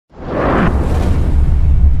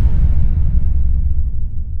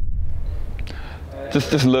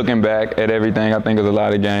Just looking back at everything, I think there's a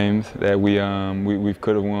lot of games that we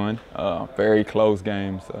could have won. Very close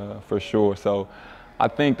games for sure. So I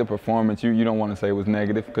think the performance, you don't want to say it was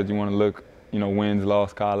negative because you want to look, wins,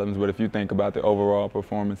 loss columns. But if you think about the overall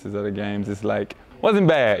performances of the games, it's like, wasn't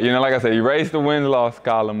bad. Like I said, you raise the wins, loss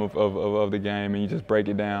column of the game and you just break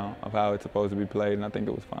it down of how it's supposed to be played, and I think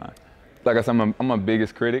it was fine. Like I said, I'm my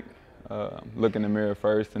biggest critic. Look in the mirror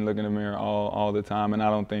first and look in the mirror all the time, and I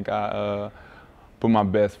don't think I put my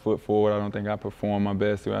best foot forward. I don't think I performed my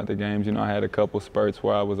best throughout the games. I had a couple spurts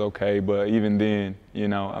where I was okay, but even then,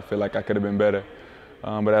 I feel like I could have been better.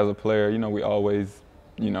 But as a player, we always,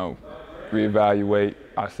 reevaluate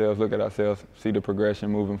ourselves, look at ourselves, see the progression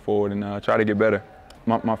moving forward, and try to get better.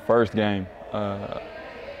 My first game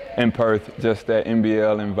in Perth, just that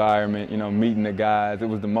NBL environment, meeting the guys, it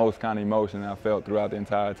was the most kind of emotion I felt throughout the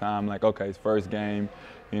entire time. Like, okay, it's first game,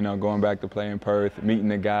 going back to play in Perth, meeting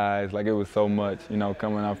the guys, like it was so much,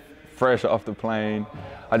 coming off fresh off the plane.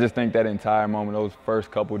 I just think that entire moment, those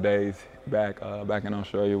first couple days back in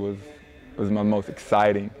Australia was my most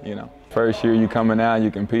exciting, First year you coming out,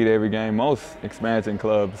 you compete every game. Most expansion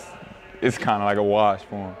clubs, it's kind of like a wash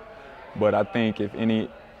for them. But I think if any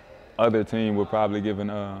other team would probably give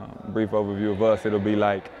a brief overview of us, it'll be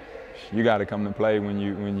like, you got to come to play when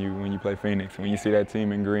you play Phoenix. When you see that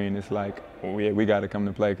team in green, it's like, well, yeah, we got to come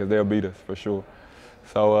to play because they'll beat us for sure.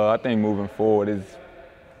 So I think moving forward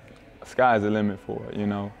sky's the limit for it. You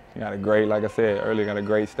got a great, like I said earlier, got a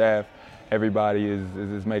great staff. Everybody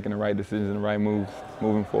is making the right decisions and the right moves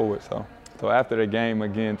moving forward. So after the game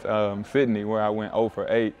against Sydney, where I went 0 for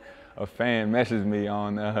 8, a fan messaged me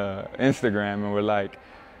on Instagram and were like,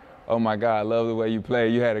 "Oh my God, I love the way you play.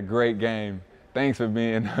 You had a great game. Thanks for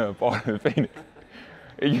being part of the Phoenix."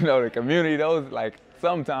 The community, those, like,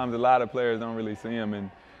 sometimes a lot of players don't really see them and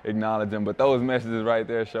acknowledge them, but those messages right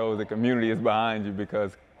there shows the community is behind you,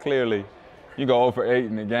 because clearly you go 0 for 8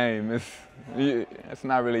 in the game. It's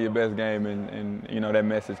not really your best game, and that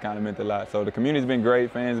message kind of meant a lot. So the community's been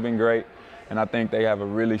great, fans have been great, and I think they have a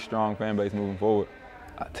really strong fan base moving forward.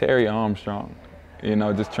 Terry Armstrong,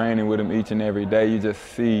 just training with him each and every day, you just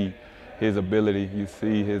see his ability, you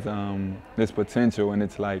see his potential, and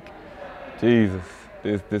it's like, Jesus,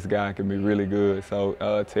 this guy can be really good.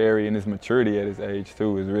 So Terry and his maturity at his age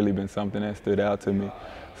too has really been something that stood out to me.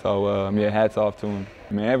 So yeah, hats off to him.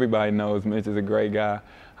 Everybody knows Mitch is a great guy,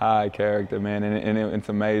 high character, man, and it's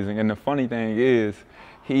amazing. And the funny thing is,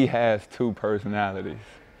 he has two personalities.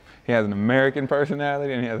 He has an American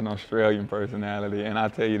personality and he has an Australian personality. And I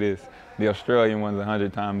tell you this, the Australian one's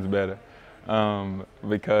 100 times better.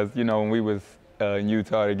 Because, when we was in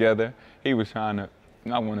Utah together, he was trying to,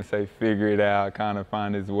 I want to say, figure it out, kind of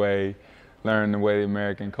find his way, learn the way the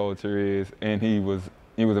American culture is. And he was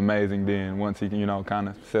amazing then. Once he, kind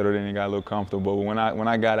of settled in and got a little comfortable. But when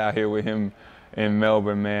I got out here with him in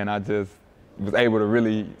Melbourne, man, I just was able to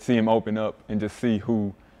really see him open up and just see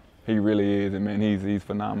who he really is. And man, he's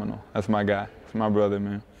phenomenal. That's my guy. That's my brother,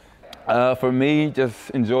 man. For me,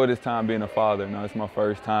 just enjoy this time being a father. It's my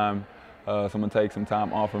first time. So I'm gonna take some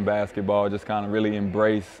time off from basketball, just kind of really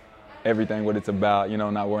embrace everything what it's about,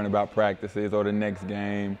 not worrying about practices or the next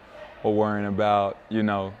game or worrying about,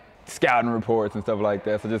 scouting reports and stuff like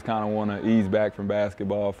that. So just kind of want to ease back from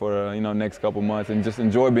basketball for next couple months and just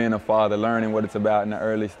enjoy being a father, learning what it's about in the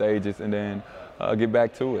early stages, and then get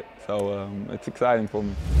back to it. So it's exciting for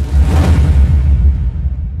me.